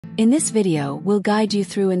In this video, we'll guide you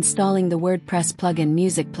through installing the WordPress plugin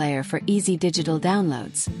Music Player for easy digital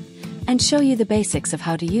downloads, and show you the basics of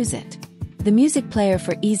how to use it. The Music Player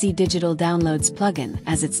for Easy Digital Downloads plugin,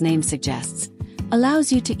 as its name suggests,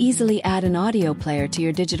 allows you to easily add an audio player to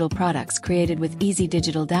your digital products created with easy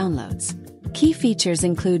digital downloads. Key features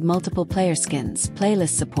include multiple player skins,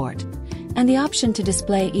 playlist support, and the option to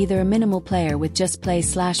display either a minimal player with just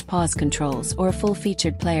play/pause controls or a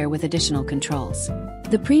full-featured player with additional controls.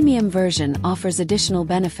 The premium version offers additional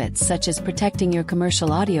benefits such as protecting your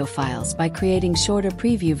commercial audio files by creating shorter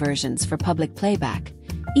preview versions for public playback,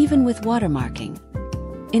 even with watermarking.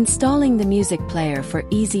 Installing the Music Player for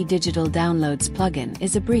Easy Digital Downloads plugin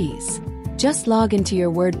is a breeze. Just log into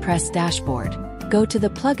your WordPress dashboard, go to the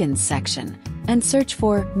Plugins section, and search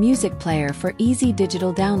for Music Player for Easy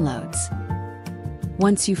Digital Downloads.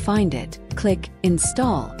 Once you find it, click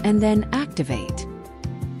Install and then Activate.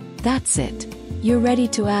 That's it. You're ready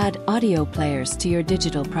to add audio players to your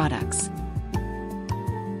digital products.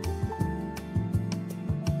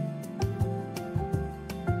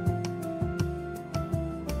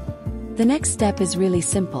 The next step is really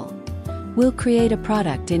simple. We'll create a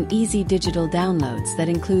product in Easy Digital Downloads that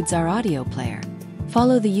includes our audio player.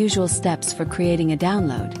 Follow the usual steps for creating a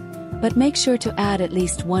download, but make sure to add at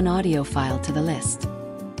least one audio file to the list.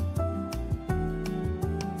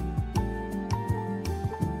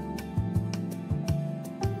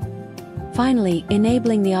 Finally,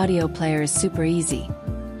 enabling the audio player is super easy.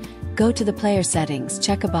 Go to the player settings,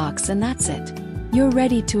 check a box, and that's it. You're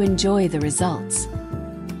ready to enjoy the results.